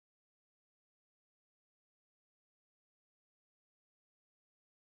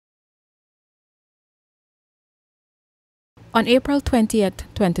On April 20th,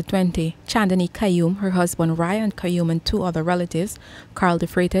 2020, Chandanie Khayum, her husband Ryan Khayum, and two other relatives, Carl De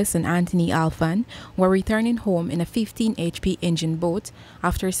Freitas and Anthony Alfan, were returning home in a 15 HP engine boat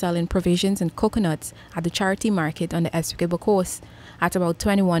after selling provisions and coconuts at the charity market on the Essequibo coast. At about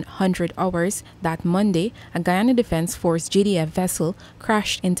 2100 hours that Monday, a Guyana Defence Force GDF vessel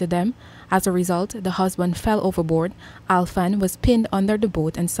crashed into them. As a result, the husband fell overboard. Alfan was pinned under the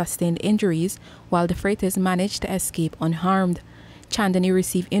boat and sustained injuries, while De Freitas managed to escape unharmed. Chandanie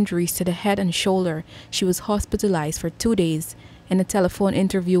received injuries to the head and shoulder. She was hospitalized for 2 days. In a telephone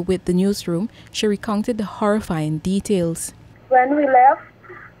interview with the newsroom, she recounted the horrifying details. When we left,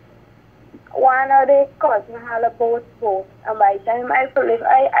 one of the cousins had a boat, and by the time I left,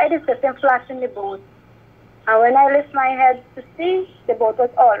 I just sit and flash in the boat. And when I lift my head to see, the boat was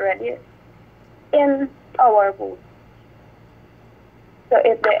already in our boat. So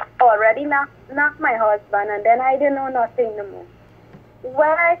it already knocked my husband, and then I didn't know nothing no more. When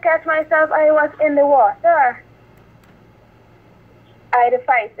I catch myself, I was in the water. I was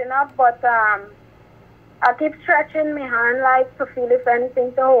fighting up, but I keep stretching my hand like to feel if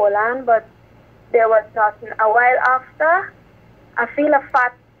anything to hold on, but there was nothing. A while after, I feel a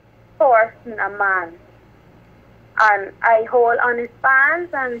fat person, a man. And I hold on his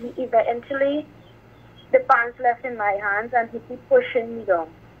pants, and he eventually, the pants left in my hands, and he keep pushing me down.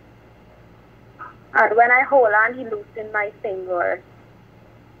 And when I hold on, he loosened my fingers.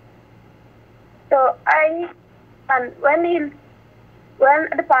 So when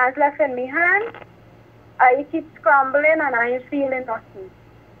the pants left in my hand, I keep scrambling, and I ain't feeling nothing.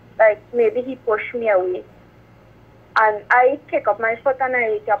 Like maybe he pushed me away. And I kick up my foot, and I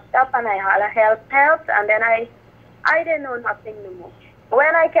reach up, and I holler, help, and then I didn't know nothing no more.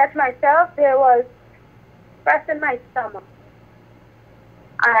 When I catch myself, there was pressing my stomach.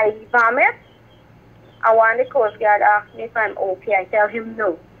 I vomit, and one of the Coast Guard asked me if I'm okay. I tell him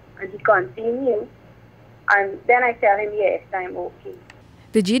no, and he continued. And then I tell him yes, I'm okay.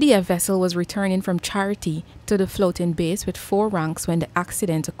 The GDF vessel was returning from Charity to the floating base with 4 ranks when the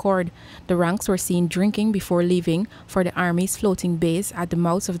accident occurred. The ranks were seen drinking before leaving for the Army's floating base at the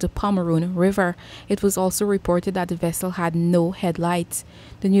mouth of the Pomeroon River. It was also reported that the vessel had no headlights.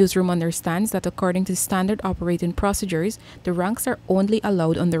 The newsroom understands that according to standard operating procedures, the ranks are only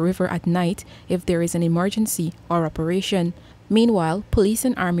allowed on the river at night if there is an emergency or operation. Meanwhile, police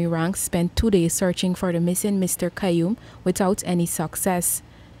and Army ranks spent 2 days searching for the missing Mr. Khayum without any success.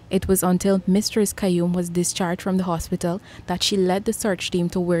 It was until Mistress Khayum was discharged from the hospital that she led the search team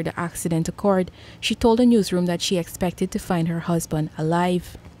to where the accident occurred. She told the newsroom that she expected to find her husband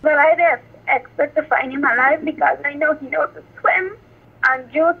alive. Well, I didn't expect to find him alive because I know he knows to swim. And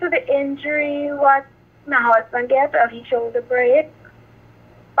due to the injury what my husband gets, he shoulder break,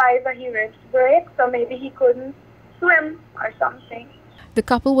 5 of his ribs break, so maybe he couldn't swim or something. The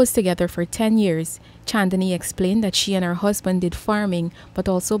couple was together for 10 years. Chandanie explained that she and her husband did farming but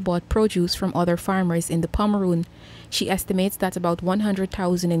also bought produce from other farmers in the Pomeroon. She estimates that about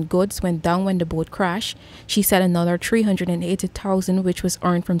 $100,000 in goods went down when the boat crashed. She said another $380,000, which was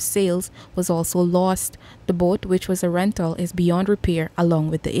earned from sales, was also lost. The boat, which was a rental, is beyond repair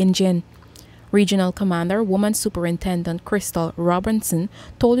along with the engine. Regional Commander Woman Superintendent Crystal Robinson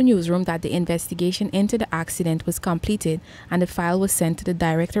told the newsroom that the investigation into the accident was completed and the file was sent to the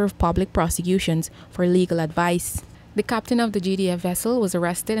Director of Public Prosecutions for legal advice. The captain of the GDF vessel was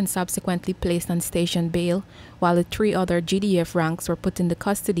arrested and subsequently placed on station bail, while the 3 other GDF ranks were put in the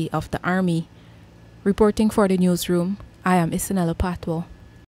custody of the Army. Reporting for the newsroom, I am Isanella Patwo.